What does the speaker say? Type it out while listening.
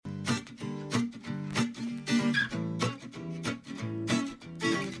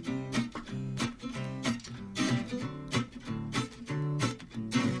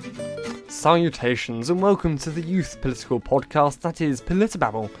salutations and welcome to the youth political podcast that is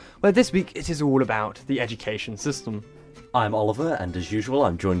Politibabble, where this week it is all about the education system. I'm Oliver, and as usual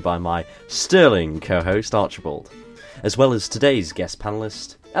I'm joined by my sterling co-host Archibald, as well as today's guest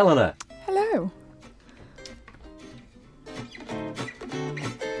panellist, Eleanor. Hello.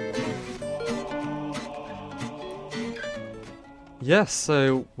 Yes,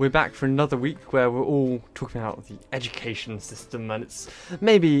 so we're back for another week where we're all talking about the education system and it's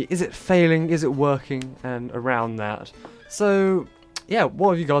maybe, is it failing, is it working, and around that. So, yeah,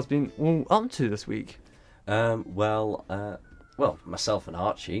 what have you guys been all up to this week? Well, myself and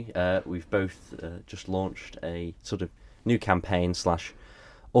Archie, we've both just launched a sort of new campaign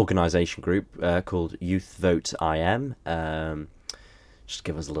 / organisation group called Youth Vote IM. Just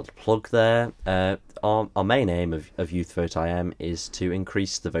give us a little plug there. Our main aim of Youth Vote IM is to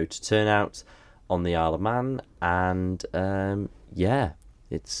increase the voter turnout on the Isle of Man, and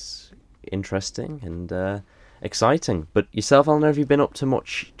it's interesting and exciting. But yourself, Eleanor, have you been up to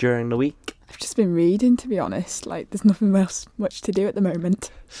much during the week? I've just been reading, to be honest. There's nothing else much to do at the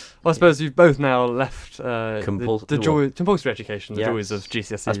moment. Well, I suppose you've both now left compulsory education, the yes. joys of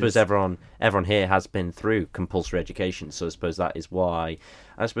GCSEs. I suppose everyone here has been through compulsory education, so I suppose that is why.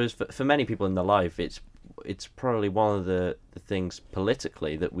 I suppose for many people in their life, it's probably one of the things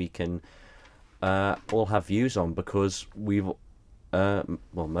politically that we can all have views on, because we've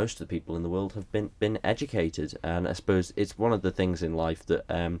most of the people in the world have been educated, and I suppose it's one of the things in life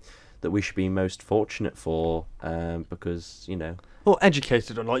that we should be most fortunate for, because, you know... Well,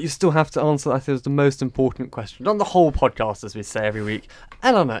 educated or not, you still have to answer, I think, the most important question on the whole podcast, as we say every week.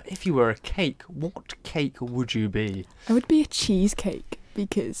 Eleanor, if you were a cake, what cake would you be? I would be a cheesecake,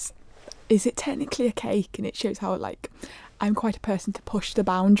 because is it technically a cake? And it shows how, I'm quite a person to push the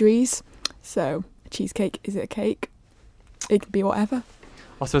boundaries. So, a cheesecake, is it a cake? It can be whatever.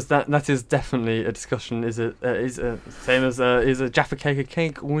 I suppose that is definitely a discussion. Is a Jaffa cake a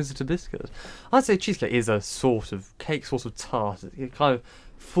cake or is it a biscuit? I'd say cheesecake is a sort of cake, sort of tart. It kind of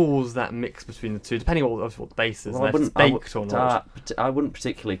falls that mix between the two, depending on what the base is, if it's baked or not. I wouldn't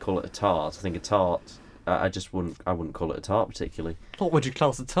particularly call it a tart. I think a tart, I wouldn't call it a tart particularly. What would you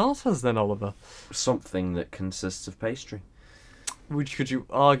class a tart as then, Oliver? Something that consists of pastry. Could you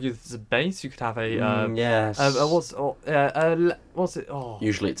argue that it's a base? You could have a yes. What's it? Oh.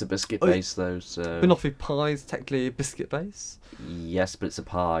 Usually it's a biscuit base though. So banoffee pie is technically a biscuit base. Yes, but it's a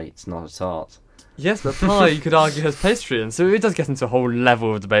pie. It's not a tart. Yes, but pie you could argue has pastry, and so it does get into a whole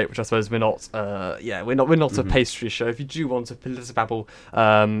level of debate, which I suppose we're not. We're not a pastry show. If you do want a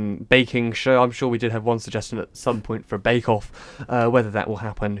Politibabble baking show, I'm sure we did have one suggestion at some point for a bake-off. Whether that will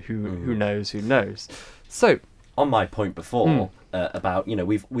happen, who knows? Who knows? So. On my point before about,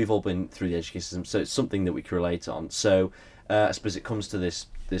 we've all been through the education system, so it's something that we can relate on. So I suppose it comes to this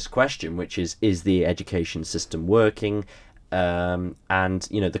question, which is the education system working? And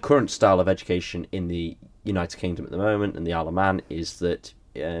the current style of education in the United Kingdom at the moment and the Isle of Man is that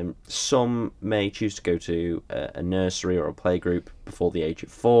some may choose to go to a nursery or a playgroup before the age of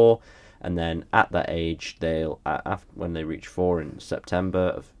 4, and then at that age when they reach 4 in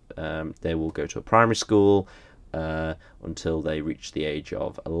September, they will go to a primary school until they reach the age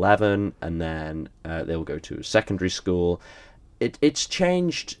of 11, and then they will go to a secondary school. It's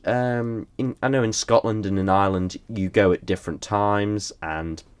changed. I know in Scotland and in Ireland you go at different times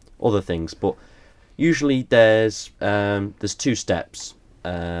and other things, but usually there's 2 steps,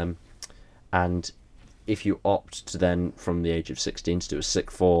 and if you opt to then from the age of 16 to do a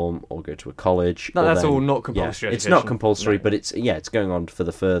sixth form or go to a college, that's all not compulsory. Yeah, it's not compulsory, but it's going on for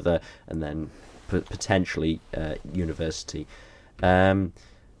the further and then potentially university. So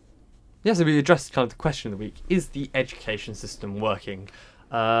we addressed kind of the question of the week: is the education system working?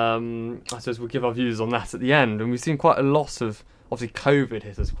 I suppose we'll give our views on that at the end, and we've seen quite a lot of. Obviously, COVID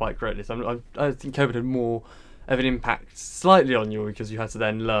hit us quite greatly. So I think COVID had more of an impact slightly on you because you had to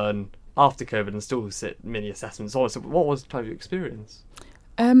then learn after COVID and still sit mini assessments on. So what was kind of your experience?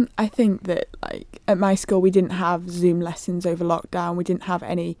 I think that at my school we didn't have Zoom lessons over lockdown. We didn't have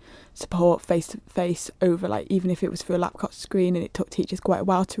any support face to face over even if it was through a laptop screen, and it took teachers quite a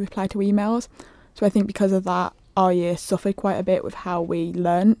while to reply to emails. So I think because of that, our year suffered quite a bit with how we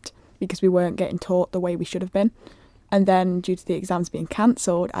learnt, because we weren't getting taught the way we should have been. And then due to the exams being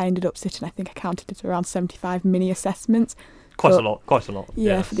cancelled, I ended up sitting, I think I counted it around 75 mini assessments. Quite a lot.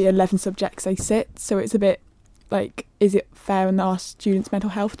 Yeah, yes. For the 11 subjects I sit. So it's a bit is it fair on our students'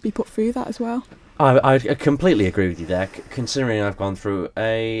 mental health to be put through that as well? I completely agree with you there. Considering I've gone through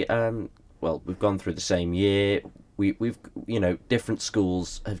we've gone through the same year. We've different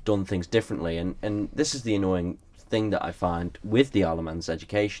schools have done things differently, and this is the annoying thing that I find with the Isle of Man's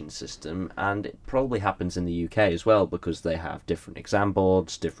education system, and it probably happens in the UK as well, because they have different exam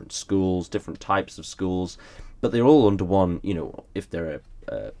boards, different schools, different types of schools, but they're all under one, you know, if they're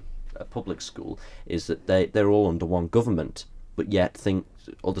a public school, is that they're all under one government, but yet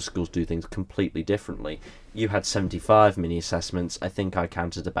other schools do things completely differently. You had 75 mini assessments. I think I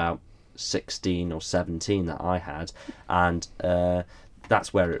counted about 16 or 17 that I had, and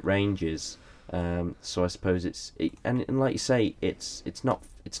that's where it ranges. So I suppose and like you say, it's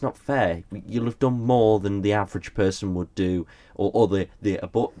not fair. You'll have done more than the average person would do, or the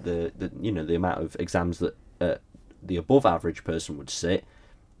you know, the amount of exams that the above average person would sit.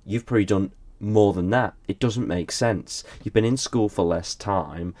 You've probably done more than that. It doesn't make sense. You've been in school for less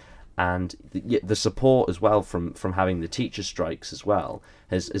time, and the support as well from having the teacher strikes as well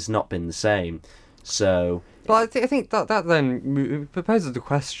has not been the same. So, but I think that then proposes the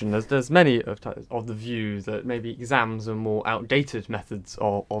question. There's many of the view that maybe exams are more outdated methods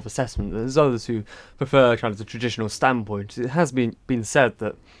of assessment. There's others who prefer kind of the traditional standpoint. It has been said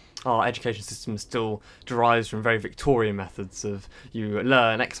that our education system still derives from very Victorian methods of you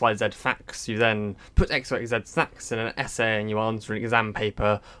learn XYZ facts, you then put XYZ facts in an essay, and you answer an exam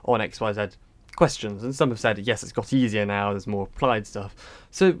paper on XYZ questions. And some have said, yes, it's got easier now, there's more applied stuff.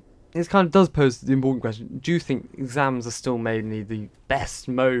 So it kind of does pose the important question: do you think exams are still mainly the best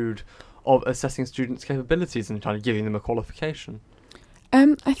mode of assessing students' capabilities and kind of giving them a qualification?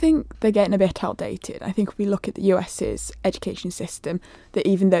 I think they're getting a bit outdated. I think if we look at the US's education system, that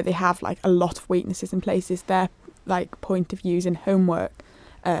even though they have like a lot of weaknesses in places, their like point of views in homework,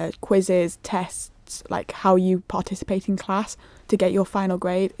 quizzes, tests, like how you participate in class to get your final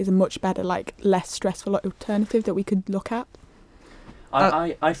grade is a much better, like less stressful alternative that we could look at.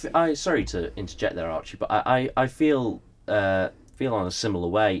 I sorry to interject there, Archie, but I feel on a similar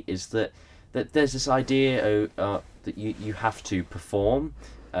way, is that there's this idea that you have to perform.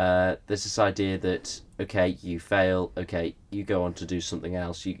 There's this idea that, okay, you fail, okay, you go on to do something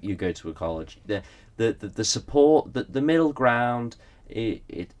else, you go to a college. The support, the middle ground,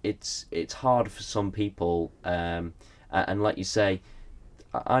 it's hard for some people, and like you say,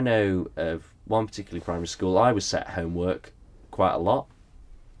 I know of one particular primary school, I was set homework quite a lot.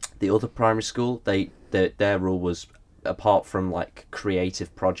 The other primary school, their rule was, apart from like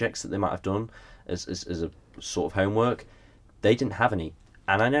creative projects that they might have done as a sort of homework, they didn't have any.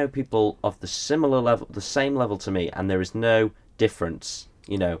 And I know people of the similar level, the same level to me, and there is no difference,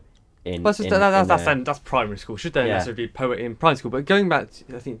 you know, that's primary school. Should there necessarily be poet in primary school? But going back,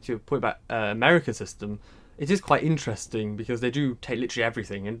 I think, to your point about America's system, it is quite interesting because they do take literally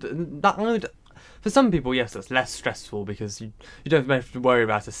everything, and that for some people, yes, that's less stressful because you don't have to worry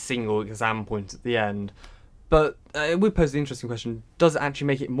about a single exam point at the end. But it would pose the interesting question, does it actually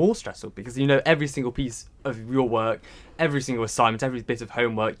make it more stressful? Because you know every single piece of your work, every single assignment, every bit of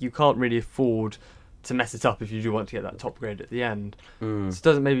homework, you can't really afford to mess it up if you do want to get that top grade at the end. So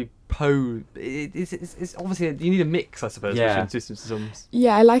does it maybe pose... It's obviously, you need a mix, I suppose, between systems.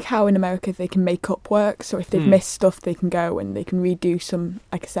 Yeah, I like how in America they can make up work, so if they've missed stuff, they can go and they can redo some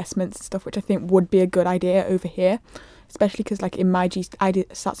like assessments and stuff, which I think would be a good idea over here. Especially because like in I did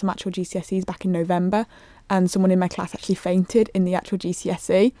start some actual GCSEs back in November, and someone in my class actually fainted in the actual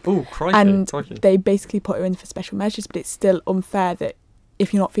GCSE. Oh, crikey. And they basically put her in for special measures, but it's still unfair that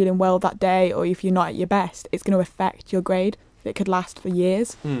if you're not feeling well that day or if you're not at your best, it's going to affect your grade. It could last for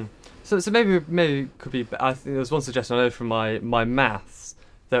years. So maybe it could be... I think there was one suggestion I know from my maths.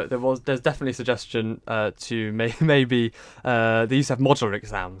 There's definitely a suggestion to maybe they used to have modular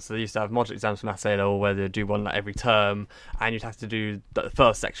exams. So they used to have modular exams for Maths A-level where they do one like every term, and you'd have to do the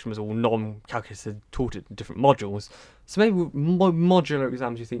first section was all non-calculated, taught it in different modules. So maybe modular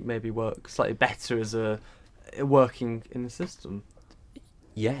exams, you think, maybe work slightly better as a working in the system.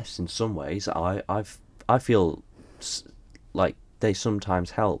 Yes, in some ways, I feel like they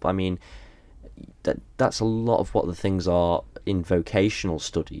sometimes help. I mean, that's a lot of what the things are in vocational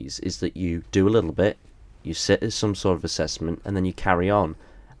studies, is that you do a little bit, you sit as some sort of assessment, and then you carry on,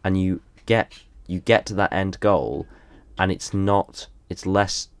 and you get to that end goal, and it's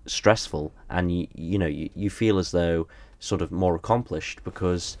less stressful, and you feel as though sort of more accomplished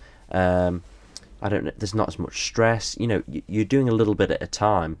because I don't know, there's not as much stress. You know, you're doing a little bit at a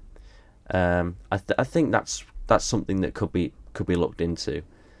time. I think that's something that could be looked into,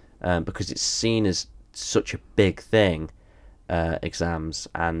 because it's seen as such a big thing. Exams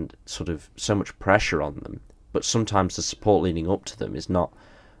and sort of so much pressure on them, but sometimes the support leading up to them is not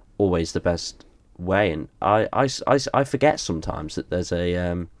always the best way. And I forget sometimes that there's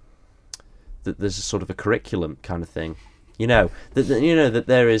a sort of a curriculum kind of thing. You know that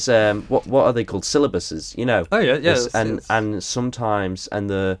there is what are they called, syllabuses? You know. Oh yeah, yeah. And sometimes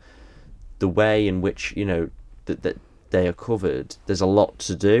the way in which that they are covered, there's a lot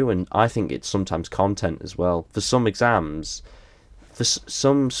to do, and I think it's sometimes content as well. For some exams,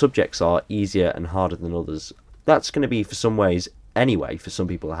 some subjects are easier and harder than others. That's going to be for some ways anyway. For some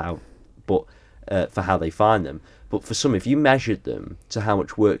people, but for how they find them. But for some, if you measured them to how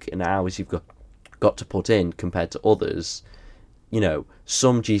much work and hours you've got to put in compared to others,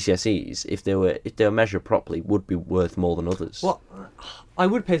 some GCSEs, if they were measured properly, would be worth more than others. Well, I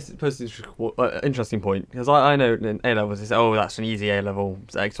would pose an interesting point, because I know in A-levels they say, oh, that's an easy A-level,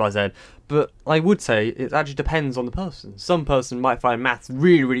 X, Y, Z. But I would say it actually depends on the person. Some person might find maths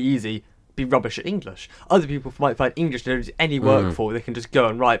really, really easy, be rubbish at English. Other people might find English they don't do any work for. They can just go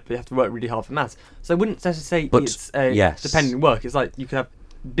and write, but they have to work really hard for maths. So I wouldn't necessarily say it's a dependent work. It's like you could have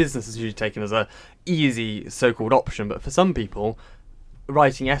business is usually taken as a easy so-called option, but for some people,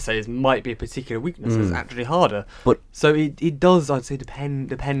 writing essays might be a particular weakness. It's actually harder. But so it does, I'd say,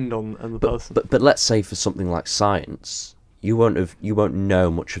 depend on the person. But let's say for something like science, you won't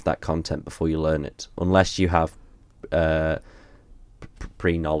know much of that content before you learn it, unless you have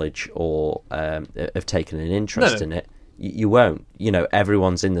pre-knowledge or have taken an interest in it. You won't.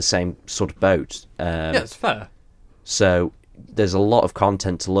 Everyone's in the same sort of boat. Yeah, it's fair. So there's a lot of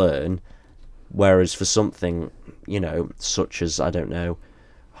content to learn, whereas for something, such as, I don't know,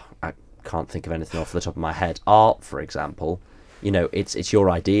 I can't think of anything off the top of my head. Art, for example, it's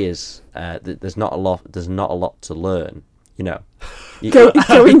your ideas. There's not a lot to learn.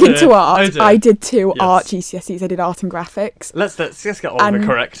 Going into art, I did two art GCSEs. I did art and graphics. Let's get Oliver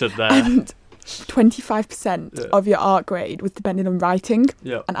corrected there. And 25% of your art grade was depending on writing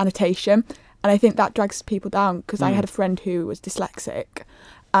and annotation. And I think that drags people down, because I had a friend who was dyslexic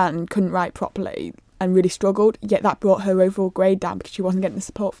and couldn't write properly and really struggled, yet that brought her overall grade down because she wasn't getting the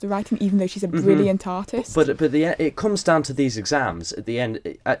support for the writing, even though she's a brilliant artist. But it comes down to these exams at the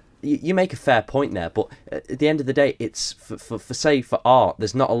end. You make a fair point there, but at the end of the day, it's for art,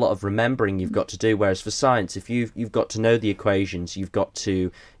 there's not a lot of remembering you've got to do, whereas for science, if you've got to know the equations, you've got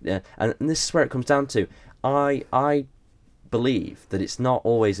to, and this is where it comes down to. I believe that it's not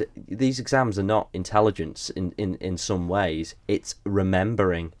always, these exams are not intelligence in some ways. It's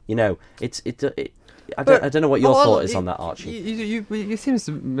remembering. I don't know what your thought is on that, Archie. You seem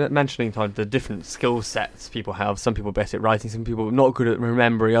to mentioning kind of the different skill sets people have. Some people better at writing, some people not good at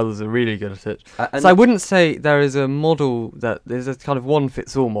remembering, others are really good at it. So I wouldn't say there is a model that there's a kind of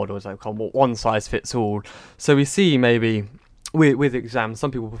one-fits-all model, as I call it, one size fits all. So we see maybe with exams, some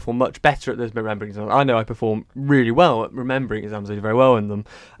people perform much better at those remembering exams. I know I perform really well at remembering exams. I do very well in them.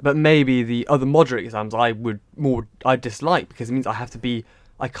 But maybe the other moderate exams I dislike, because it means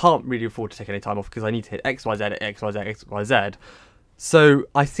I can't really afford to take any time off because I need to hit X, Y, Z, X, Y, Z, X, Y, Z. So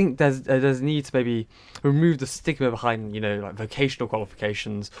I think there's a need to maybe remove the stigma behind, like vocational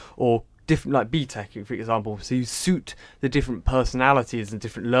qualifications or different, like BTEC, for example, so you suit the different personalities and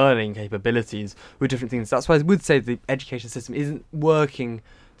different learning capabilities with different things. That's why I would say the education system isn't working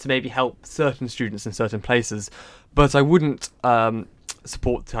to maybe help certain students in certain places, but I wouldn't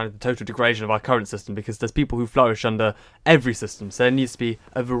support kind of the total degradation of our current system, because there's people who flourish under every system, so there needs to be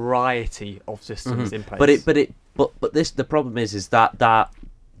a variety of systems in place. But the problem is that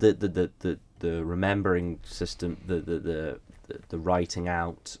the remembering system, the writing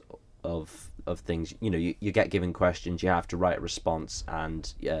out of things, you get given questions, you have to write a response,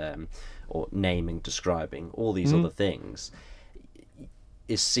 and or naming, describing, all these other things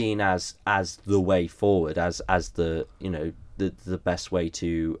is seen as the way forward, as the the best way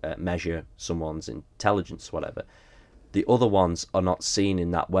to measure someone's intelligence, whatever. The other ones are not seen in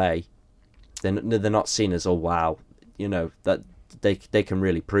that way. They're not seen as, oh wow, that they can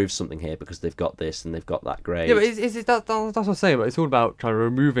really prove something here because they've got this and they've got that grade. Yeah, but that's what I'm saying. But it's all about kind of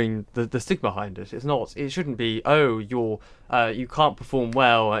removing the stigma behind it. It's not. It shouldn't be. Oh, you can't perform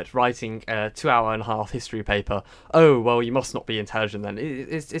well at writing a 2-hour-and-a-half history paper. Oh, well, you must not be intelligent then.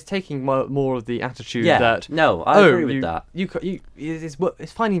 It's taking more of the attitude that. No, I agree with that.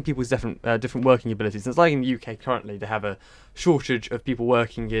 It's finding people's different working abilities. It's like in the UK currently, they have a shortage of people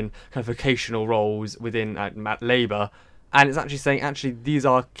working in kind of vocational roles within labour. And it's actually saying, these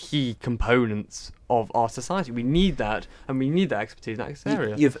are key components of our society. We need that, and we need that expertise in that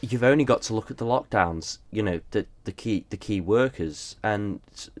area. You've only got to look at the lockdowns. The key workers, and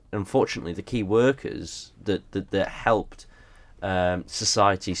unfortunately, the key workers that helped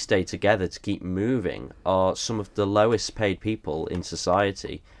society stay together to keep moving are some of the lowest paid people in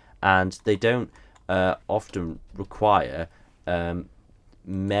society, and they don't often require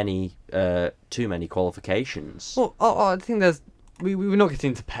too many qualifications. Well, I think there's. We're not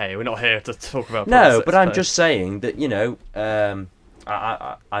getting into pay. We're not here to talk about. No, but I'm just saying that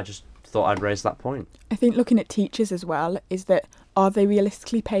I just thought I'd raise that point. I think looking at teachers as well is that are they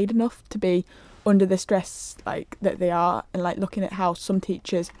realistically paid enough to be under the stress like that they are, and like looking at how some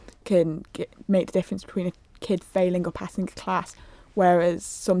teachers can make the difference between a kid failing or passing a class, whereas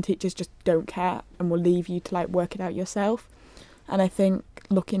some teachers just don't care and will leave you to like work it out yourself. And I think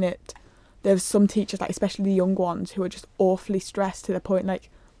looking at there's some teachers, like especially the young ones, who are just awfully stressed to the point like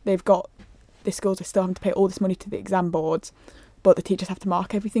they've got the schools are still having to pay all this money to the exam boards, but the teachers have to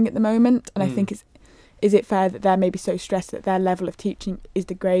mark everything at the moment. And I think is it fair that they're maybe so stressed that their level of teaching is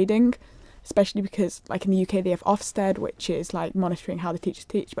degrading, especially because like in the UK they have Ofsted, which is like monitoring how the teachers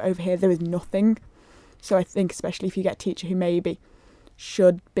teach, but over here there is nothing. So I think especially if you get a teacher who maybe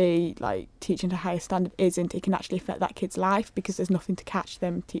should be like teaching to a higher standard isn't, it can actually affect that kid's life because there's nothing to catch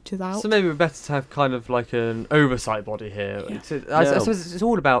them teachers out. So maybe we're better to have kind of like an oversight body here. Yeah. I suppose it's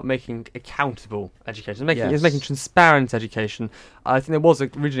all about making accountable education, it's making transparent education. I think there was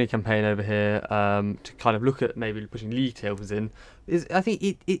originally a campaign over here to kind of look at maybe putting league tables in. I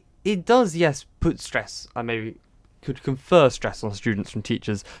think it does, yes, put stress and maybe could confer stress on students from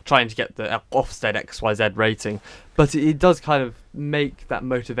teachers trying to get the Ofsted XYZ rating, but it does kind of make that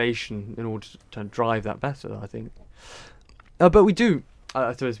motivation in order to drive that better, I think. But we do,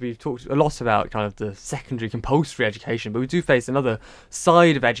 I suppose we've talked a lot about kind of the secondary compulsory education, but we do face another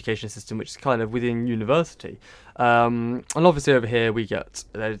side of education system, which is kind of within university. And obviously over here we get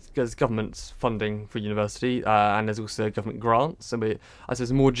there's government funding for university, and there's also government grants, and I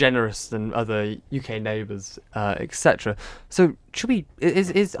suppose more generous than other UK neighbours, etc. So should we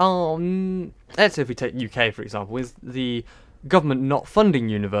let's say if we take UK for example, is the government not funding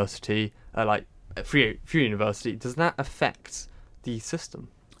university like free university, does that affect the system?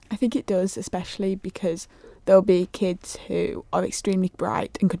 I think it does, especially because there'll be kids who are extremely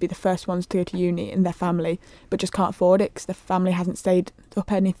bright and could be the first ones to go to uni in their family, but just can't afford it because the family hasn't saved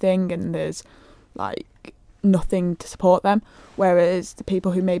up anything and there's like nothing to support them. Whereas the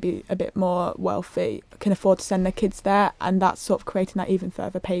people who may be a bit more wealthy can afford to send their kids there, and that's sort of creating that even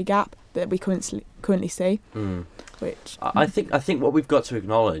further pay gap that we currently see. Which I think what we've got to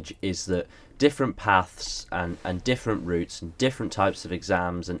acknowledge is that different paths and different routes and different types of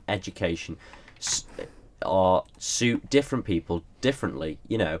exams and education suit different people differently,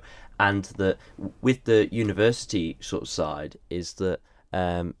 and that with the university sort of side is that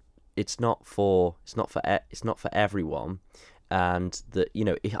it's not for everyone, and that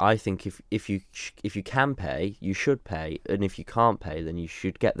I think if you can pay, you should pay, and if you can't pay, then you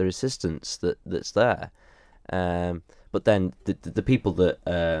should get the assistance that's there. But then the people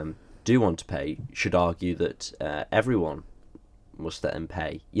that do want to pay should argue that everyone must then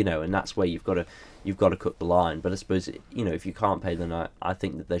pay, and that's where you've got to cut the line. But I suppose if you can't pay, then I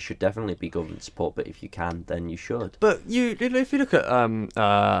think that there should definitely be government support. But if you can, then you should. But if you look at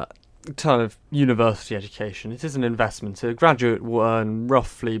kind of university education, it is an investment. A graduate will earn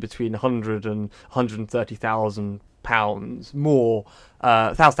roughly between £100,000 and £130,000 more,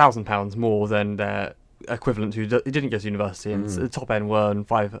 £1,000 more than their equivalent who didn't go to university, and the top end were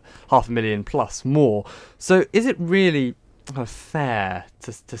 $500,000 plus more. So is it really kind of fair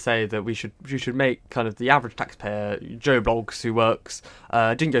to say that we should make kind of the average taxpayer, Joe Bloggs, who works,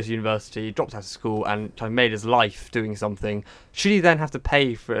 didn't go to university, dropped out of school, and kind of made his life doing something, should he then have to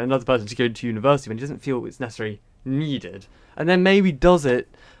pay for another person to go to university when he doesn't feel it's necessarily needed? And then maybe does it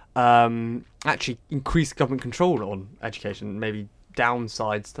actually increase government control on education? Maybe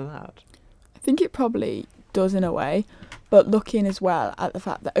downsides to that? I think it probably does in a way, but looking as well at the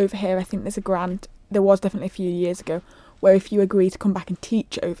fact that over here I think there's a grant, there was definitely a few years ago, where if you agree to come back and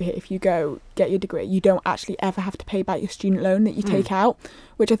teach over here, if you go get your degree, you don't actually ever have to pay back your student loan that you take out,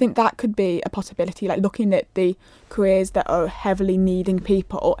 which I think that could be a possibility, like looking at the careers that are heavily needing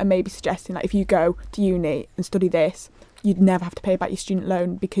people and maybe suggesting like if you go to uni and study this, you'd never have to pay back your student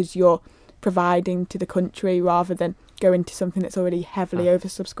loan because you're providing to the country rather than go into something that's already heavily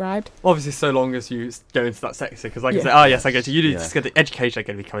oversubscribed. Obviously, so long as you go into that sector, because I can say, oh yes, I go to uni to get the education, I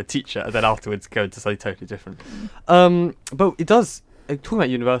get to become a teacher, and then afterwards go into something totally different. But it does, talking about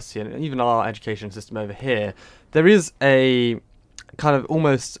university and even our education system over here, there is a kind of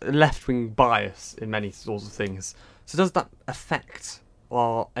almost left-wing bias in many sorts of things. So does that affect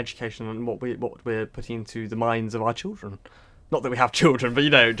our education and what we're putting into the minds of our children? Not that we have children, but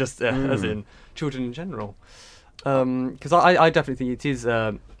just as in children in general. Because I definitely think it is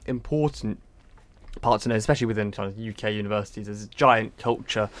important part to know, especially within kind of UK universities. There's a giant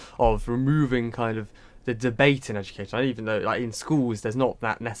culture of removing kind of the debate in education. Even though like in schools there's not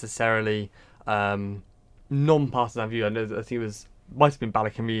that necessarily non-partisan view. I think it was might have been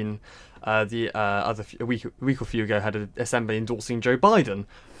Balakameen a week or few ago had an assembly endorsing Joe Biden,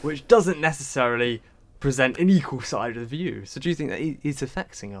 which doesn't necessarily present an equal side of the view. So do you think that it's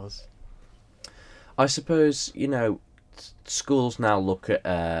affecting us? I suppose, schools now look at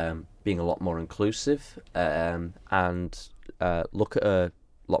being a lot more inclusive and look at a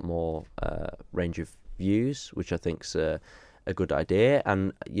lot more range of views, which I think's a good idea.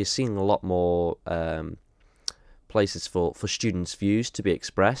 And you're seeing a lot more places for students' views to be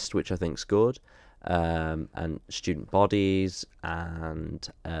expressed, which I think's good. And student bodies and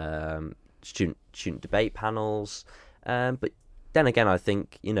student debate panels. But then again, I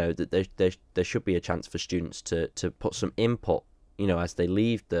think that there should be a chance for students to put some input, as they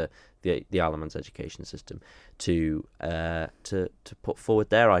leave the Isle of Man's education system, to put forward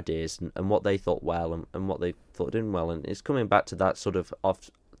their ideas and what they thought well and what they thought didn't well. And it's coming back to that sort of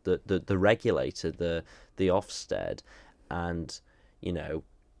the regulator, the Ofsted, and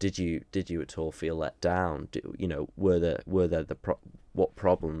did you at all feel let down? Were there what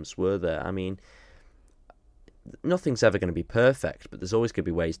problems were there? I mean, nothing's ever going to be perfect, but there's always going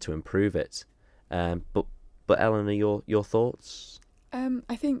to be ways to improve it. But Eleanor, your thoughts?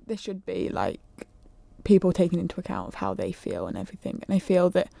 I think there should be like people taking into account of how they feel and everything, and I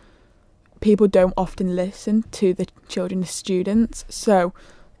feel that people don't often listen to the children, the students. So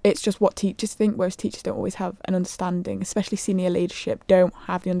it's just what teachers think, whereas teachers don't always have an understanding, especially senior leadership don't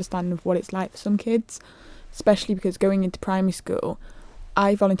have the understanding of what it's like for some kids, especially because going into primary school,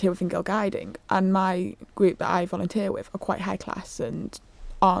 I volunteer within Girl Guiding, and my group that I volunteer with are quite high class and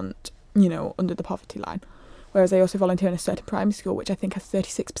aren't, under the poverty line. Whereas I also volunteer in a certain primary school, which I think has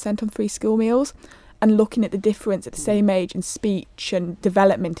 36% on free school meals. And looking at the difference at the same age in speech and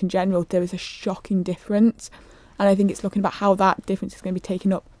development in general, there is a shocking difference. And I think it's looking about how that difference is going to be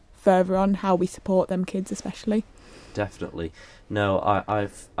taken up further on, how we support them kids especially. Definitely. No,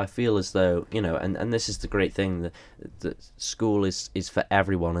 I feel as though, and this is the great thing, that school is for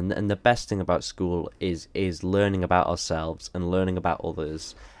everyone, and the best thing about school is learning about ourselves and learning about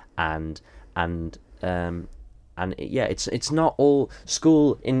others, and it's not all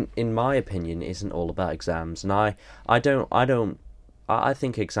school in my opinion isn't all about exams, and I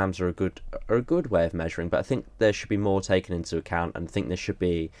think exams are a good way of measuring, but I think there should be more taken into account, and I think there should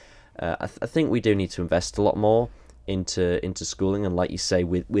be I think we do need to invest a lot more into schooling, and like you say,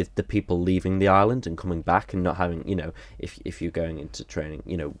 with the people leaving the island and coming back and not having, if you're going into training,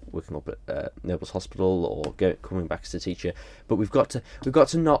 working up at Nobles Hospital or coming back as a teacher, but we've got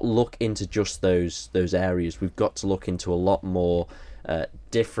to not look into just those areas. We've got to look into a lot more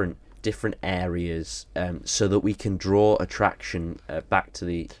different areas, so that we can draw attraction back to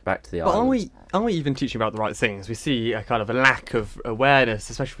the island. Aren't we even teaching about the right things? We see a kind of a lack of awareness,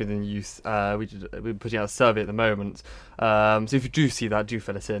 especially within youth. We're putting out a survey at the moment. So if you do see that, do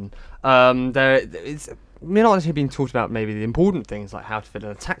fill it in. We're not actually being taught about maybe the important things like how to fill in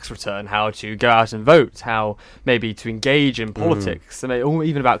a tax return, how to go out and vote, how maybe to engage in politics, or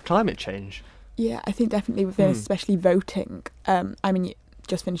even about climate change. Yeah, I think definitely within especially voting.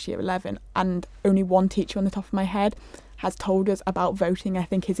 Just finished year 11, and only one teacher on the top of my head has told us about voting. I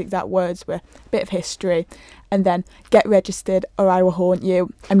think his exact words were a bit of history and then get registered or I will haunt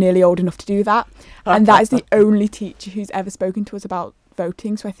you. I'm nearly old enough to do that. And that is the only teacher who's ever spoken to us about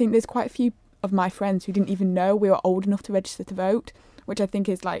voting. So I think there's quite a few of my friends who didn't even know we were old enough to register to vote, which I think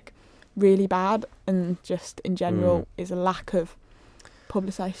is like really bad, and just in general is a lack of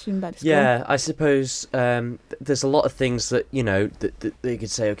publicisation by the school. Yeah, I suppose there's a lot of things that that you could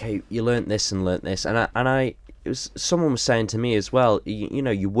say, okay, you learnt this, and someone was saying to me as well,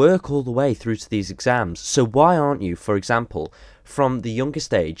 you work all the way through to these exams, so why aren't you, for example, from the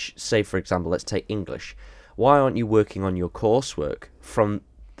youngest age, say for example, let's take English, why aren't you working on your coursework from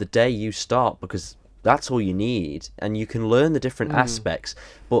the day you start? Because that's all you need, and you can learn the different aspects,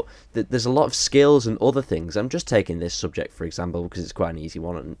 but there's a lot of skills and other things. I'm just taking this subject for example because it's quite an easy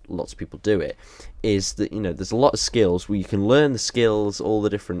one and lots of people do it, is that there's a lot of skills where you can learn the skills, all the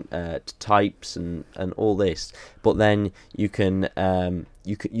different types and all this, but then you can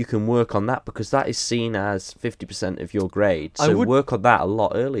work on that because that is seen as 50% of your grade, so work on that a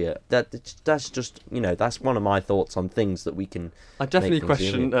lot earlier. That's just that's one of my thoughts on things that we can. I definitely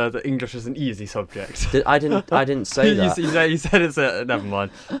question that English is an easy subject. I didn't say that. You said it's a never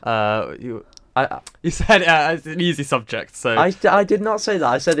mind. You said it's an easy subject, so I did not say that.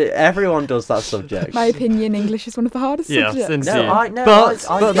 I said everyone does that subject. My opinion, English is one of the hardest subjects. Yes, indeed. I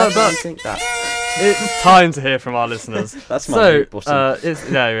definitely think that. It's time to hear from our listeners. That's my mute button.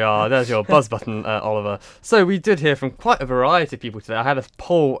 There we are. There's your buzz button, Oliver. So we did hear from quite a variety of people today. I had a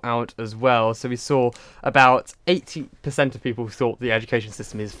poll out as well. So we saw about 80% of people thought the education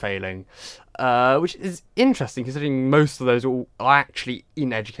system is failing, which is interesting considering most of those are actually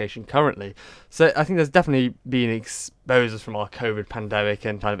in education currently. So I think there's definitely been exposures from our COVID pandemic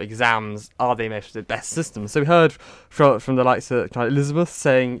and kind of exams. Are they maybe the best system? So we heard from the likes of kind of Elizabeth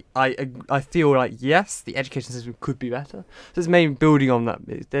saying, I feel like, yes, the education system could be better. So it's maybe building on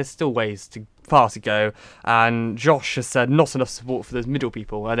that. There's still far to go. And Josh has said not enough support for those middle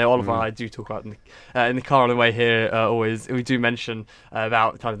people. I know Oliver and I do talk about in the car on the way here, always. We do mention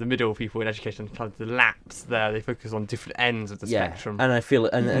about kind of the middle people in education, kind of the laps there. They focus on different ends of the spectrum. And I feel,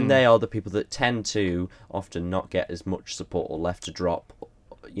 and they are the people that tend to often not get as much support or left to drop,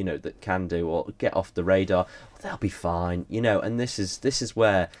 that can do or get off the radar. They'll be fine, and this is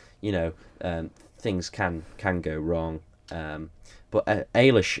where, things can go wrong. But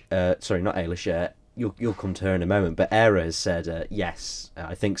Ailish, sorry, not Ailish, you'll come to her in a moment, but Era has said, yes,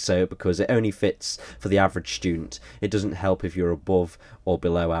 I think so, because it only fits for the average student. It doesn't help if you're above or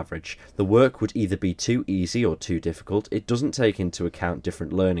below average. The work would either be too easy or too difficult. It doesn't take into account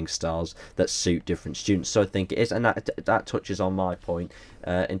different learning styles that suit different students. So I think it is, and that touches on my point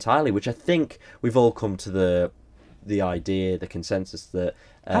entirely, which I think we've all come to the idea, the consensus that...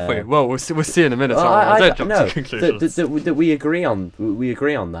 Have we? Well, we'll see in a minute. Don't jump to conclusions. That we agree on. We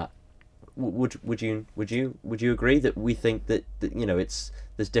agree on that. Would you agree that we think that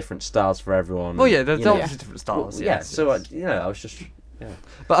there's different styles for everyone? Well, yeah, there's obviously different styles. Well, yes. So I was just. Yeah.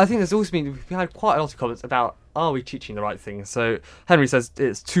 But I think there's also been, we had quite a lot of comments about, are we teaching the right things? So Henry says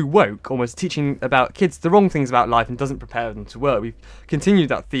it's too woke, almost teaching about kids the wrong things about life and doesn't prepare them to work. We've continued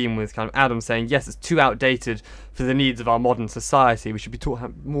that theme with kind of Adam saying, yes, it's too outdated for the needs of our modern society. We should be taught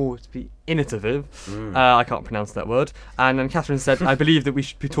more to be innovative. I can't pronounce that word. And then Catherine said, I believe that we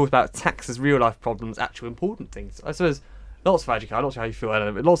should be taught about taxes, real life problems, actual important things. I suppose lots of education, I'm not sure how you feel,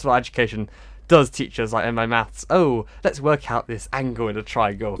 Ellen, but lots of our education does teach us, like in my maths, let's work out this angle in a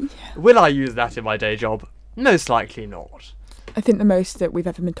triangle. Yeah. Will I use that in my day job? Most likely not. I think the most that we've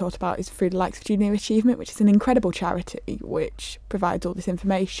ever been taught about is through the likes of Junior Achievement, which is an incredible charity which provides all this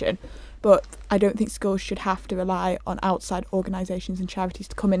information. But I don't think schools should have to rely on outside organisations and charities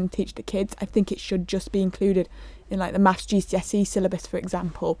to come in and teach the kids. I think it should just be included in like the maths GCSE syllabus, for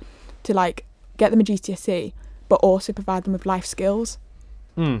example, to like get them a GCSE, but also provide them with life skills.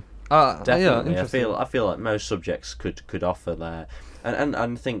 Definitely, yeah, I feel like most subjects could offer there, and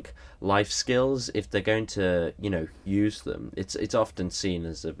I think life skills, if they're going to use them, it's often seen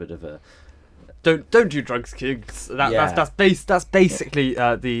as a bit of a don't do drugs, kids. That's basically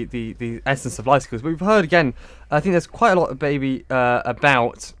the essence of life skills. But we've heard again, I think there's quite a lot of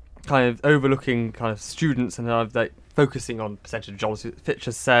about kind of overlooking kind of students and like focusing on percentage of jobs. Fitch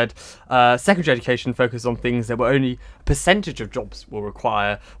has said secondary education focuses on things that were only a percentage of jobs will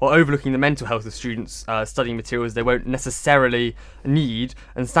require, while overlooking the mental health of students studying materials they won't necessarily need,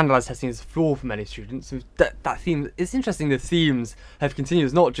 and standardised testing is a flaw for many students. So that theme, it's interesting, the themes have continued.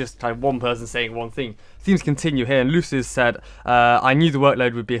 It's not just kind of one person saying one thing. Themes continue here, and Lucy has said, I knew the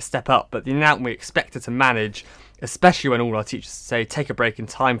workload would be a step up, but the amount we expected to manage, especially when all our teachers say take a break and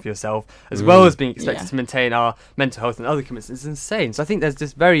time for yourself, as well as being expected to maintain our mental health and other commitments, is insane. So I think there's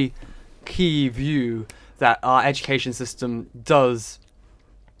this very key view that our education system does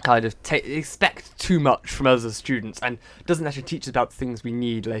kind of expect too much from us as students and doesn't actually teach us about the things we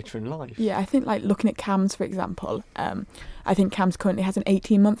need later in life. Yeah, I think like looking at CAMS, for example, I think CAMS currently has an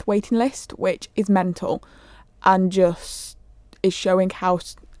 18-month waiting list, which is mental and just is showing how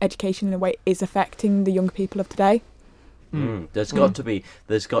education in a way is affecting the young people of today. There's got to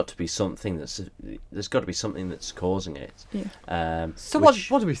be something that's causing it. Yeah. So what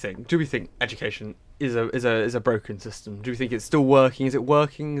do we think? Do we think education is a broken system? Do we think it's still working? Is it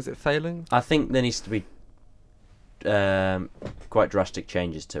working? Is it failing? I think there needs to be quite drastic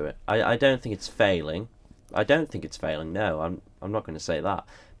changes to it. I don't think it's failing. No, I'm not going to say that.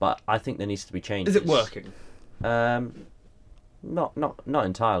 But I think there needs to be changes. Is it working? Not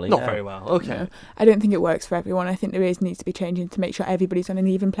entirely. Not very well. Okay. No, I don't think it works for everyone. I think there needs to be changing to make sure everybody's on an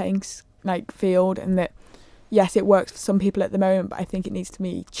even playing field, and that yes, it works for some people at the moment, but I think it needs to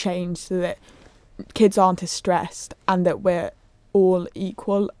be changed so that kids aren't as stressed and that we're all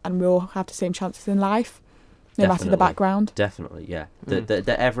equal and we all have the same chances in life, no matter the background. Definitely, yeah. That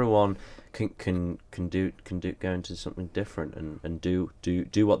everyone can go into something different and do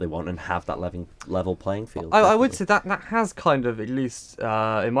what they want and have that level playing field. I would say that has kind of, at least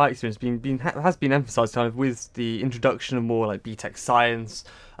in my experience, has been emphasised kind of with the introduction of more like BTEC science,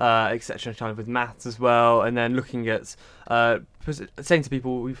 etc., kind of with maths as well, and then looking at saying to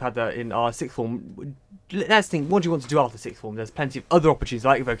people, we've had that in our sixth form, let's think, what do you want to do after sixth form? There's plenty of other opportunities,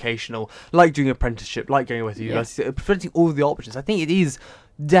 like vocational, like doing apprenticeship, like going away to university, presenting all the options. I think it is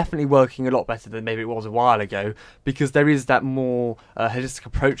definitely working a lot better than maybe it was a while ago, because there is that more holistic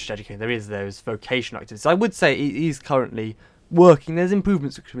approach to education. There is those vocational activities. So I would say it is currently working. There's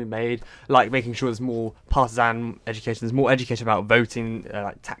improvements that can be made, like making sure there's more partisan education, there's more education about voting,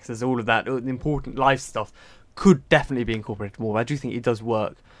 like taxes, all of that, the important life stuff could definitely be incorporated more. I do think it does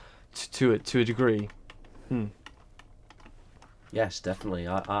work to a degree. Yes, definitely.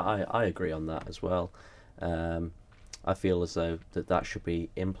 I agree on that as well. I feel as though that should be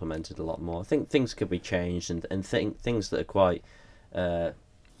implemented a lot more. I think things could be changed, and things that are quite a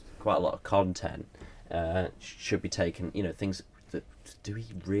lot of content should be taken. You know, things that, do we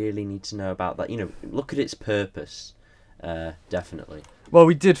really need to know about that? You know, look at its purpose. Definitely. Well,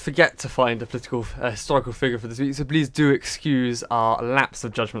 we did forget to find a political historical figure for this week, so please do excuse our lapse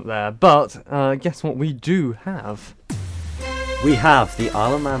of judgment there. But guess what we do have? We have the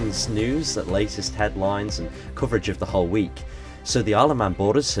Isle of Man's news, the latest headlines and coverage of the whole week. So the Isle of Man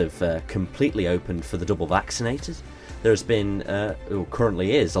borders have completely opened for the double vaccinated. There's been,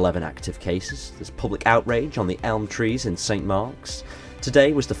 currently is, 11 active cases. There's public outrage on the elm trees in St Mark's.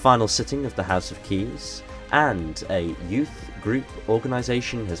 Today was the final sitting of the House of Keys, and a youth group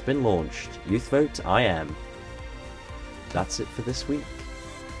organisation has been launched. Youth Vote I Am. That's it for this week.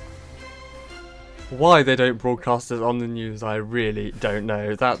 Why they don't broadcast it on the news, I really don't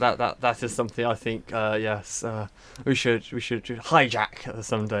know. That is something I think, we should hijack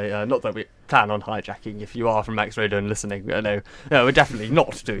someday. Not that we plan on hijacking. If you are from Max Radio and listening, no, we're definitely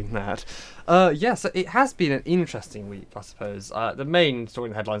not doing that. So it has been an interesting week, I suppose. The main story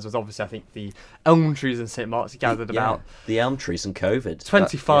in the headlines was obviously, I think, the elm trees in St Mark's gathered about the elm trees and COVID.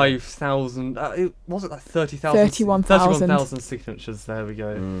 25,000. Was it like 30,000? 31,000 signatures. There we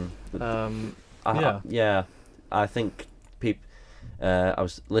go. I think people. I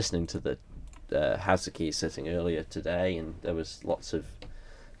was listening to the House of Keys sitting earlier today, and there was lots of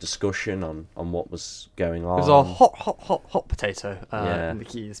discussion on what was going on. It was a hot potato in the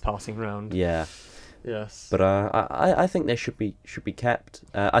Keys passing around. Yeah. Yes. But I think they should be kept.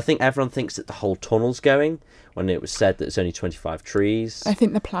 I think everyone thinks that the whole tunnel's going, when it was said that it's only 25 trees. I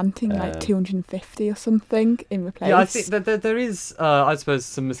think they're planting like 250 or something in the place. Yeah, I think that there is, I suppose,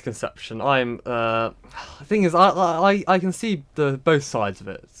 some misconception. The thing is, I can see both sides of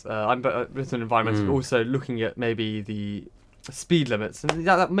it. I'm both an environmentalist, but also looking at maybe the speed limits, and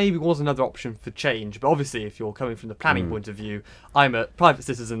that maybe was another option for change. But obviously, if you're coming from the planning point of view, I'm a private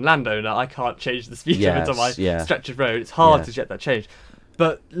citizen landowner, I can't change the speed limit on my stretch of road. It's hard to get that changed.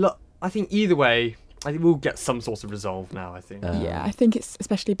 But look, I think either way, I think we'll get some sort of resolve now, I think. I think it's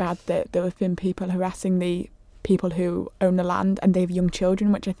especially bad that there have been people harassing the people who own the land and they have young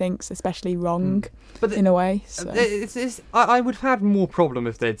children, which I think is especially wrong in a way. So. I would have had more problem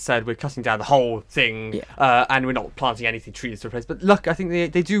if they'd said we're cutting down the whole thing and we're not planting anything trees to replace. But look, I think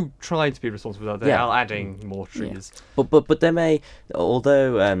they do try to be responsible. They are adding more trees. Yeah. But they may,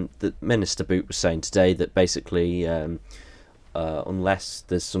 although the Minister Boot was saying today that basically unless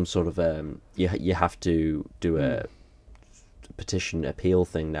there's some sort of you have to do a petition appeal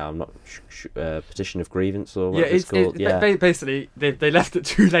thing now. I'm not petition of grievance or what it's called. Basically, they left it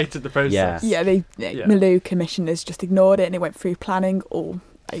too late in the process. Malou commissioners just ignored it, and it went through planning all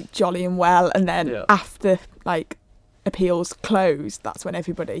like jolly and well, and then after like appeals closed, that's when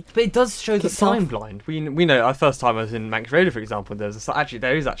everybody. But it does show the sign blind. We know our first time I was in Manx Radio, for example. There is actually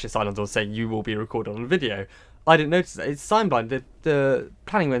a sign on the door saying you will be recorded on video. I didn't notice that. It's sign blind. The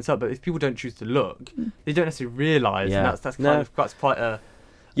planning went up, but if people don't choose to look, they don't necessarily realise. And that's quite a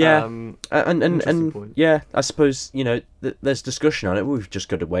point. I suppose there's discussion on it. We've just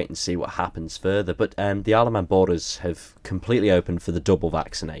got to wait and see what happens further. But the Isle of Man borders have completely opened for the double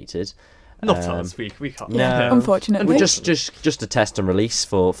vaccinated. Not us. We can't. No, unfortunately. Just a test and release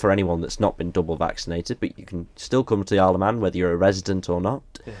for anyone that's not been double vaccinated, but you can still come to the Isle of Man whether you're a resident or not.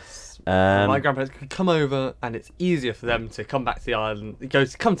 Yes. My grandparents could come over, and it's easier for them to come back to the island,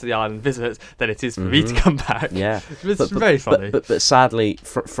 come to the island, visit, than it is for me to come back. Yeah, it's very funny. But sadly,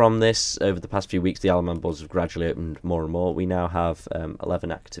 from this over the past few weeks, the Isle of Man borders have gradually opened more and more. We now have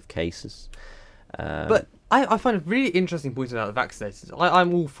 11 active cases. But I find it really interesting pointing out the vaccinated.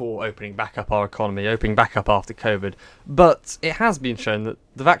 I'm all for opening back up our economy, opening back up after COVID, but it has been shown that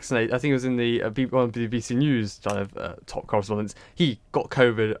the vaccinated, I think it was in the one of the BBC News kind of top correspondents, he got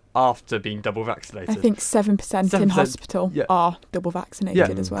COVID after being double vaccinated. I think 7% in hospital are double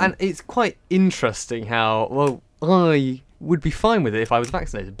vaccinated as well. And it's quite interesting how, well, I would be fine with it if I was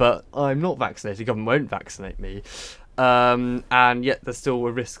vaccinated, but I'm not vaccinated. The government won't vaccinate me. And yet there's still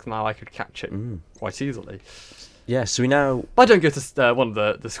a risk now I could catch it quite easily. Yeah, so we now... But I don't go to one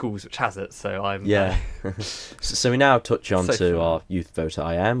of the schools which has it, so I'm... Yeah. So we now touch on to our Youth Vote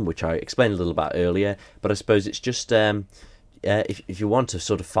IM, which I explained a little about earlier, but I suppose it's just... if you want to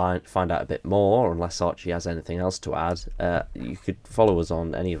sort of find out a bit more, unless Archie has anything else to add, you could follow us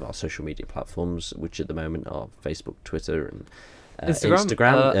on any of our social media platforms, which at the moment are Facebook, Twitter, and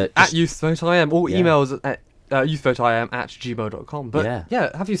Instagram. At YouthVoteIM, or emails at youthvoteim@gmail.com. But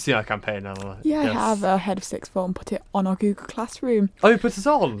have you seen our campaign, Anna? Yeah, yes. I have. A head of sixth form put it on our Google Classroom. Oh, you put it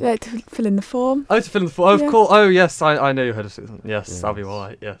on? Yeah, to fill in the form. Oh, to fill in the form. Oh, of course. Oh, yes, I know you head of sixth form. Yes, that'll be all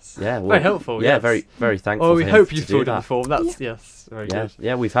right. Yes. Yeah, well, very helpful. Yeah, yes. very, very thankful. Well, we hope you filled in the form. That's very good.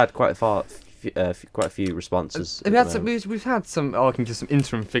 Yeah, we've had quite a few responses. We've had some. I can give some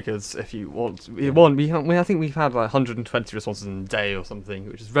interim figures if you want. I think we've had like 120 responses in a day or something,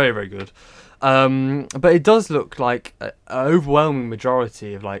 which is very, very good. But it does look like an overwhelming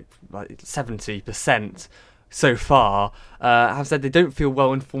majority of like 70% so far have said they don't feel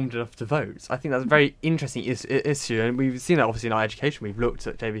well informed enough to vote. I think that's a very interesting issue, and we've seen that obviously in our education. We've looked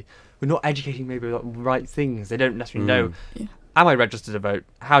at maybe we're not educating maybe the right things. They don't necessarily know. Yeah. Am I registered to vote?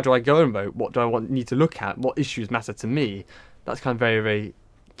 How do I go and vote? What do I need to look at? What issues matter to me? That's kind of very, very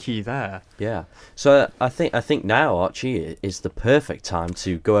key there. Yeah. So I think now, Archie, is the perfect time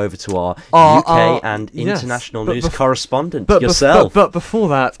to go over to our UK and international news correspondent yourself. But before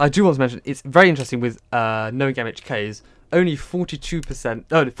that, I do want to mention it's very interesting with knowing MHKs. Only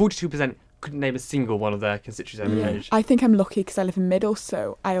 42% couldn't name a single one of their constituents MHKs. I think I'm lucky because I live in Middle,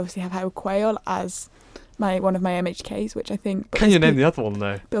 so I obviously have Howard Quayle as one of my MHKs, which I think... Can you name the other one,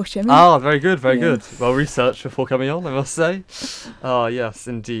 though? Bill Shimmin. Ah, very good, very good. Well researched before coming on, I must say. Yes,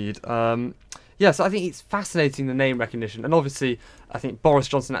 indeed. So I think it's fascinating, the name recognition. And obviously, I think Boris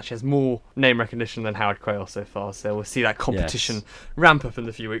Johnson actually has more name recognition than Howard Quayle so far. So we'll see that competition ramp up in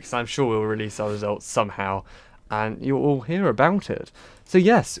a few weeks. I'm sure we'll release our results somehow, and you'll all hear about it. So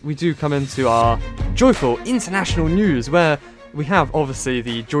yes, we do come into our joyful international news, where... we have, obviously,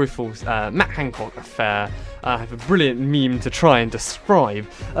 the joyful Matt Hancock affair. I have a brilliant meme to try and describe.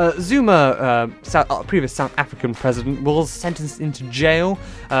 Zuma, previous South African president, was sentenced into jail.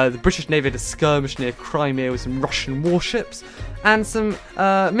 The British Navy had a skirmish near Crimea with some Russian warships. And some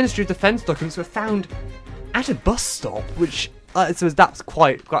Ministry of Defence documents were found at a bus stop, which... so that's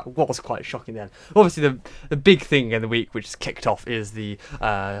was quite shocking then. Obviously, the big thing in the week which is kicked off is the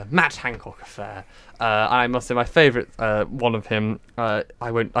Matt Hancock affair. I must say my favourite one of him. I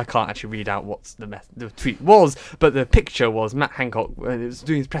can't actually read out what the tweet was, but the picture was Matt Hancock. It was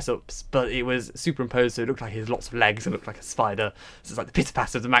doing his press ups, but it was superimposed, so it looked like he had lots of legs and looked like a spider. So it's like the pitter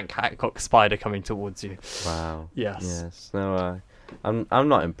patter of the Matt Hancock spider coming towards you. Wow. Yes. No. I'm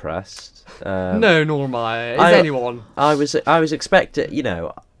not impressed. No, nor am I. Is anyone? I was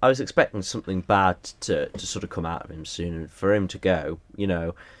expecting something bad to sort of come out of him soon, and for him to go.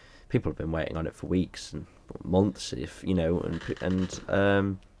 People have been waiting on it for weeks and months, I think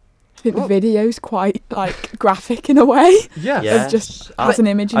the video's quite graphic in a way. Yes. It's just as an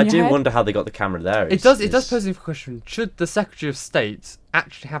image in your head. I do wonder how they got the camera there. It does pose a question. Should the Secretary of State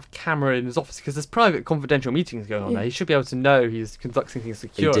actually have a camera in his office? Because there's private confidential meetings going on there. He should be able to know he's conducting things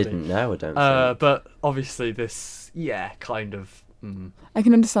securely. He didn't know, I don't think. But obviously this, kind of... I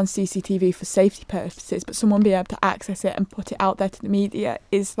can understand CCTV for safety purposes, but someone being able to access it and put it out there to the media,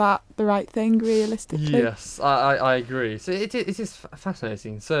 is that the right thing, realistically? Yes, I agree. So it is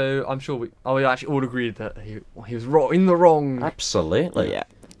fascinating. So I'm sure we actually all agreed that he was in the wrong. Absolutely.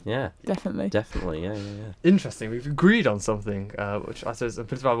 Yeah. Definitely, yeah. Interesting. We've agreed on something, which I suppose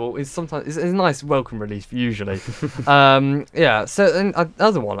is sometimes is a nice welcome relief. Usually, So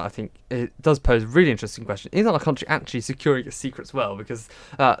another one, I think it does pose a really interesting question: is our country actually securing its secrets well? Because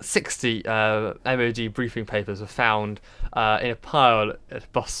 60 MOD briefing papers were found in a pile at a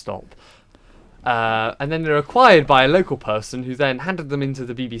bus stop. And then they're acquired by a local person who then handed them into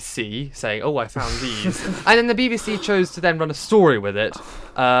the BBC saying, I found these. And then the BBC chose to then run a story with it,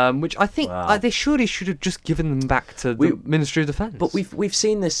 which I think they surely should have just given them back to the Ministry of Defence. But we've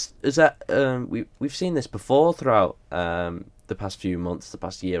seen this we've seen this before throughout the past few months, the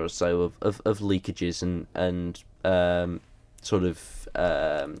past year or so of leakages and sort of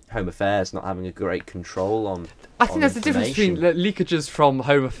Home Affairs not having a great control on. I think there's a difference between leakages from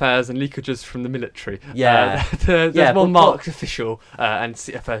Home Affairs and leakages from the military. Yeah. There's one marked official and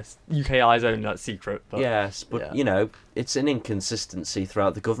for UK eyes only, that's secret. But, yes, but it's an inconsistency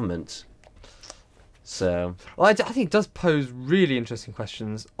throughout the government. So, well, I think it does pose really interesting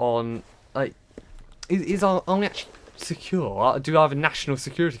questions on, like, are we actually secure? Do we have a national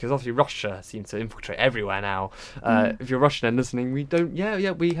security? Because obviously Russia seems to infiltrate everywhere now. If you're Russian and listening, we don't.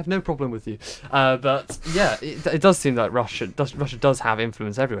 Yeah, we have no problem with you. But yeah, it does seem like Russia does have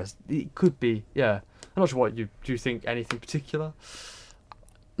influence everywhere. It could be. Yeah, I'm not sure what do you think anything particular?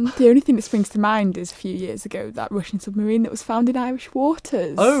 The only thing that springs to mind is a few years ago that Russian submarine that was found in Irish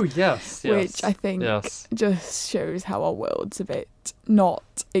waters. Oh yes. Which I think just shows how our world's a bit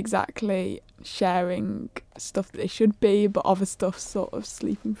not exactly sharing stuff that they should be, but other stuff sort of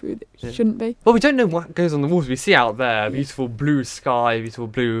sleeping through that shouldn't be. Well, we don't know what goes on the water. We see out there beautiful blue sky, beautiful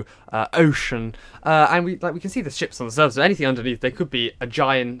blue ocean, and we can see the ships on the surface. So anything underneath, there could be a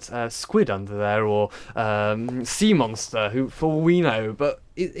giant squid under there, or sea monster, who for all we know. But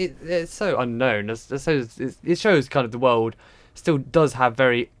it's so unknown. It shows kind of the world still does have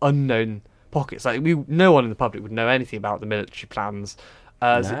very unknown pockets. Like no one in the public would know anything about the military plans.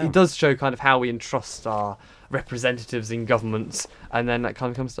 So it does show kind of how we entrust our representatives in governments, and then that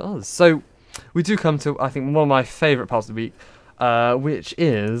kind of comes to us. So we do come to, I think, one of my favourite parts of the week, which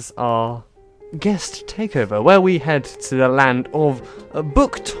is our guest takeover, where we head to the land of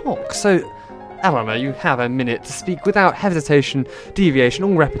book talk. So, Eleanor, you have a minute to speak without hesitation, deviation,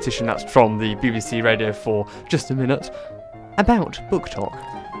 or repetition. That's from the BBC Radio 4, just a minute, about book talk.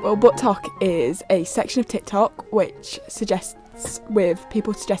 Well, book talk is a section of TikTok which suggests with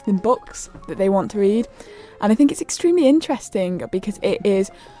people suggesting books that they want to read, and I think it's extremely interesting because it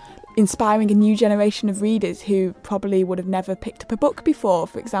is inspiring a new generation of readers who probably would have never picked up a book before.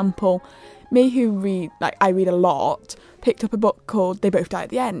 For example, me, who I read a lot, picked up a book called They Both Die at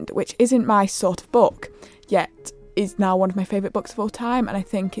the End, which isn't my sort of book, yet is now one of my favourite books of all time, and I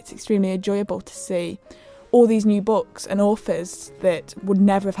think it's extremely enjoyable to see all these new books and authors that would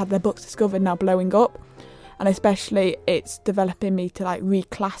never have had their books discovered now blowing up. And especially it's developing me to read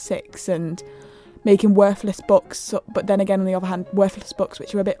classics and making worthless books, but then again on the other hand, worthless books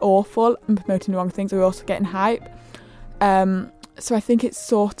which are a bit awful and promoting the wrong things are also getting hype. So I think it's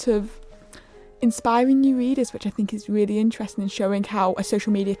sort of inspiring new readers, which I think is really interesting, and showing how a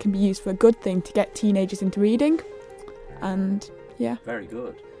social media can be used for a good thing to get teenagers into reading. And yeah, very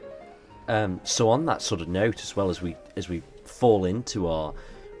good. So on that sort of note, as well as we fall into our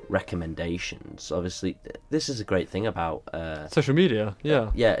recommendations, obviously this is a great thing about social media.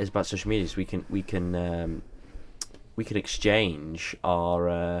 It's about social media. So we can exchange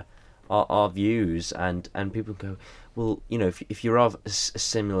our views, and people go, well, if you're of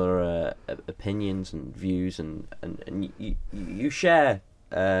similar opinions and views, and you share,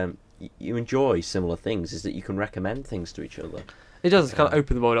 you enjoy similar things, is that you can recommend things to each other. It does kind of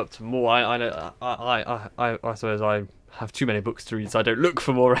open the world up to more. I know. I suppose I have too many books to read, so I don't look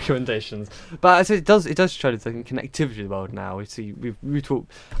for more recommendations. But it does show the connectivity of the world now. We've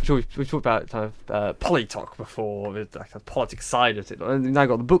talked about kind of Polytalk before, with the politics side of it, and now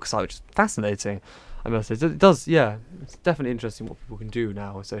got the book side, which is fascinating. I must say, it does. Yeah, it's definitely interesting what people can do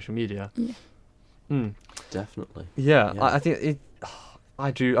now with social media. Yeah. Definitely. Yeah. I think it. I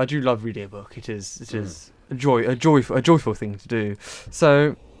do love reading a book. It is a joyful thing to do.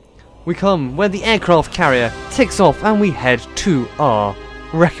 So we come where the aircraft carrier takes off, and we head to our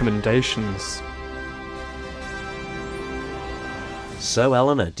recommendations. So,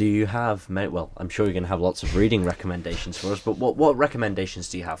 Eleanor, do you have... Well, I'm sure you're going to have lots of reading recommendations for us, but what recommendations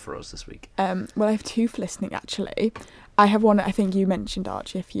do you have for us this week? Well, I have two for listening, actually. I have one, I think you mentioned,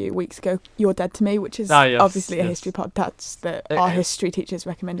 Archie, a few weeks ago, You're Dead to Me, which is obviously a history podcast that our history teachers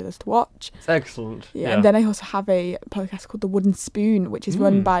recommended us to watch. It's excellent. Yeah, and then I also have a podcast called The Wooden Spoon, which is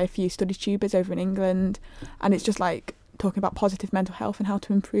run by a few study tubers over in England, and it's just talking about positive mental health and how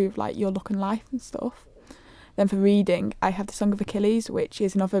to improve your look and life and stuff. Then for reading, I have The Song of Achilles, which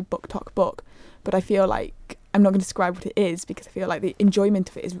is another book talk book, but I feel like I'm not going to describe what it is, because I feel like the enjoyment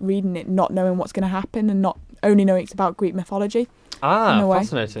of it is reading it, not knowing what's going to happen, and not only knowing it's about Greek mythology.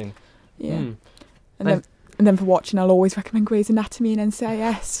 Fascinating. Yeah. And then And then for watching, I'll always recommend Grey's Anatomy and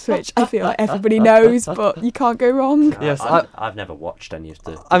NCIS, which I feel like everybody knows, but you can't go wrong. Yes, I've never watched any of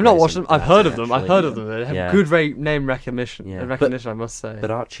the. I've not Grey's watched them. I've heard of them. I've actually. heard of them. They have Yeah. good name recognition. Yeah. Recognition, I must say. But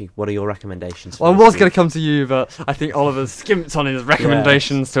Archie, what are your recommendations? Well, I for was this going week? to come to you, but I think Oliver's skimped on his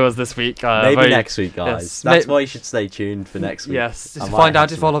recommendations to us this week. Maybe next week, guys. yes, That's why you should stay tuned for next week. Yes, I to might find have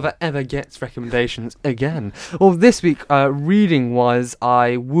out if some- Oliver ever gets recommendations again. Well, this week, reading-wise,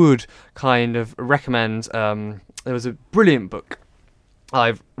 I would kind of recommend. There was a brilliant book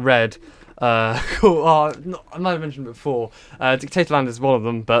I've read. I might have mentioned it before. Dictatorland is one of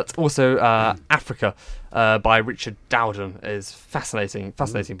them, but also Africa by Richard Dowden is fascinating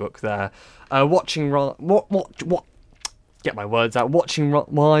book there. Get my words out. Watching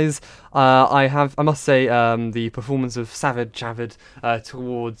wise, I must say, the performance of Sajid Javid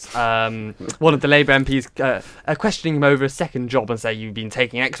towards one of the Labour MPs questioning him over a second job and say, you've been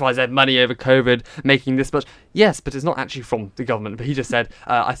taking XYZ money over COVID, making this much. Yes, but it's not actually from the government. But he just said,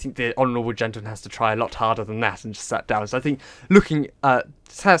 I think the honourable gentleman has to try a lot harder than that, and just sat down. So I think looking at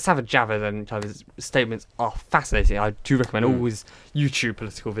Sajid Javid and kind of his statements are fascinating. I do recommend all his YouTube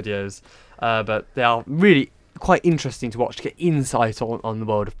political videos, but they are really quite interesting to watch, to get insight on the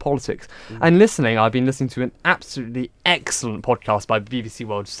world of politics. And I've been listening to an absolutely excellent podcast by BBC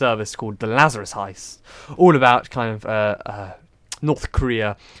World Service called The Lazarus Heist, all about kind of North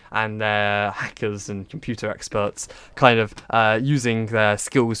Korea and their hackers and computer experts kind of using their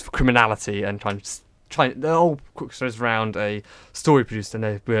skills for criminality and trying the whole quick stories around a story produced, and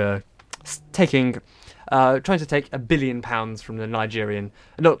they were trying to take £1 billion from the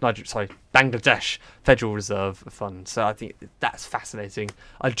Bangladesh Federal Reserve Fund. So I think that's fascinating.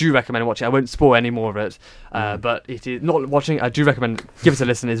 I do recommend watching. I won't spoil any more of it, but it is not watching. I do recommend give it a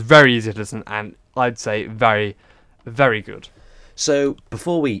listen. It's very easy to listen, and I'd say very, very good. So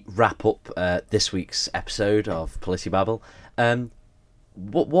before we wrap up this week's episode of Politibabble,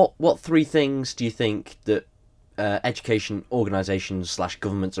 what three things do you think that education organisations /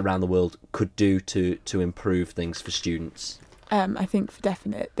 governments around the world could do to improve things for students? I think for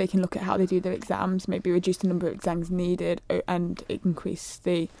definite, they can look at how they do their exams, maybe reduce the number of exams needed and increase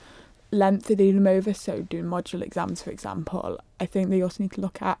the length they do them over, so doing modular exams, for example. I think they also need to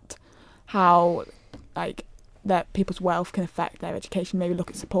look at how that people's wealth can affect their education, maybe look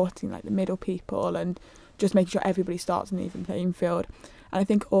at supporting the middle people and just making sure everybody starts on an even playing field. And I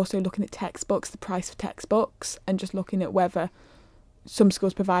think also looking at textbooks, the price for textbooks, and just looking at whether some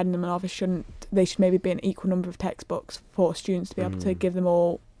schools providing them and others shouldn't. They should maybe be an equal number of textbooks for students to be able to give them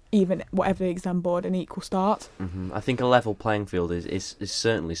all, even whatever the exam board, an equal start. I think a level playing field is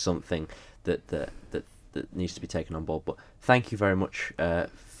certainly something that needs to be taken on board. But thank you very much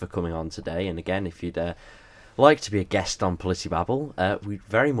for coming on today. And again, if you'd like to be a guest on Politibabble, we'd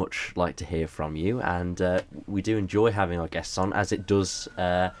very much like to hear from you, and we do enjoy having our guests on, as it does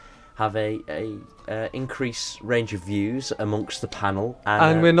have a increased range of views amongst the panel,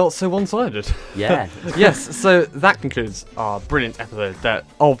 and we're not so one-sided. Yeah. Yes, so that concludes our brilliant episode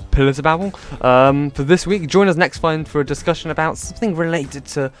of Politibabble for this week. Join us next time for a discussion about something related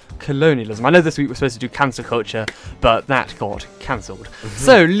to colonialism. I know this week we're supposed to do cancel culture, but that got cancelled.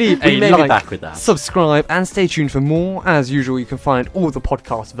 So leave a may be like, back with that. subscribe, and stay tuned for more. As usual, you can find all the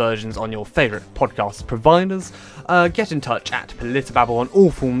podcast versions on your favourite podcast providers. Get in touch at Politibabble on all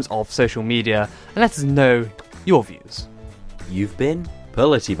forms of social media and let us know your views. You've been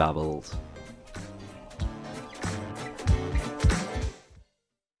Politibabbled.